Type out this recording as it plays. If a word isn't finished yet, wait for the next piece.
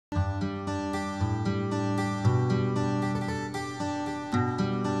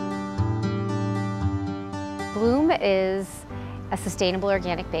Bloom is a sustainable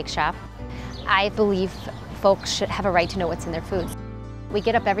organic bake shop. I believe folks should have a right to know what's in their foods. We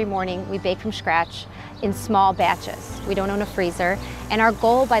get up every morning, we bake from scratch in small batches. We don't own a freezer, and our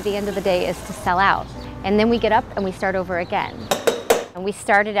goal by the end of the day is to sell out. And then we get up and we start over again. And we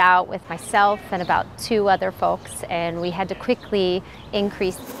started out with myself and about 2 other folks, and we had to quickly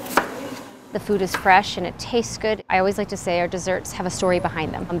increase. The food is fresh and it tastes good. I always like to say our desserts have a story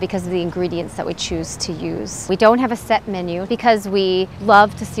behind them because of the ingredients that we choose to use. We don't have a set menu because we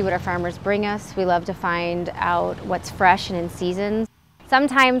love to see what our farmers bring us. We love to find out what's fresh and in season.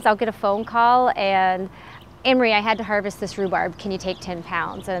 Sometimes I'll get a phone call and, Anne-Marie, I had to harvest this rhubarb, can you take 10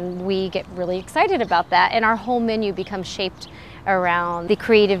 pounds? And we get really excited about that, and our whole menu becomes shaped around the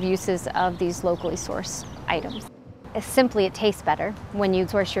creative uses of these locally sourced items. Simply, it tastes better when you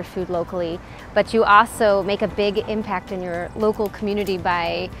source your food locally, but you also make a big impact in your local community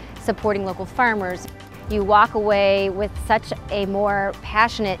by supporting local farmers. You walk away with such a more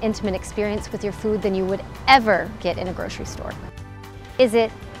passionate, intimate experience with your food than you would ever get in a grocery store. Is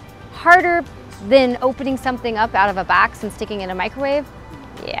it harder than opening something up out of a box and sticking it in a microwave?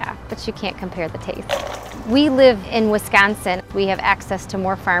 Yeah, but you can't compare the taste. We live in Wisconsin. We have access to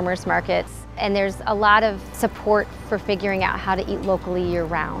more farmers markets, and there's a lot of support for figuring out how to eat locally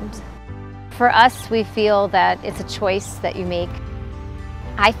year-round. For us, we feel that it's a choice that you make.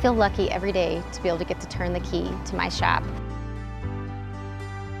 I feel lucky every day to be able to get to turn the key to my shop.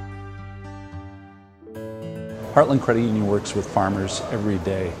 Heartland Credit Union works with farmers every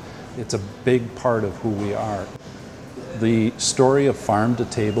day. It's a big part of who we are. The story of farm to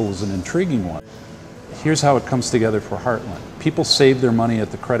table is an intriguing one. Here's how it comes together for Heartland. People save their money at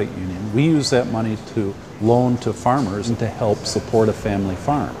the credit union. We use that money to loan to farmers and to help support a family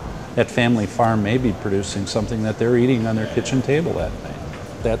farm. That family farm may be producing something that they're eating on their kitchen table that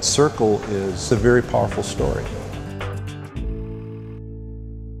night. That circle is a very powerful story.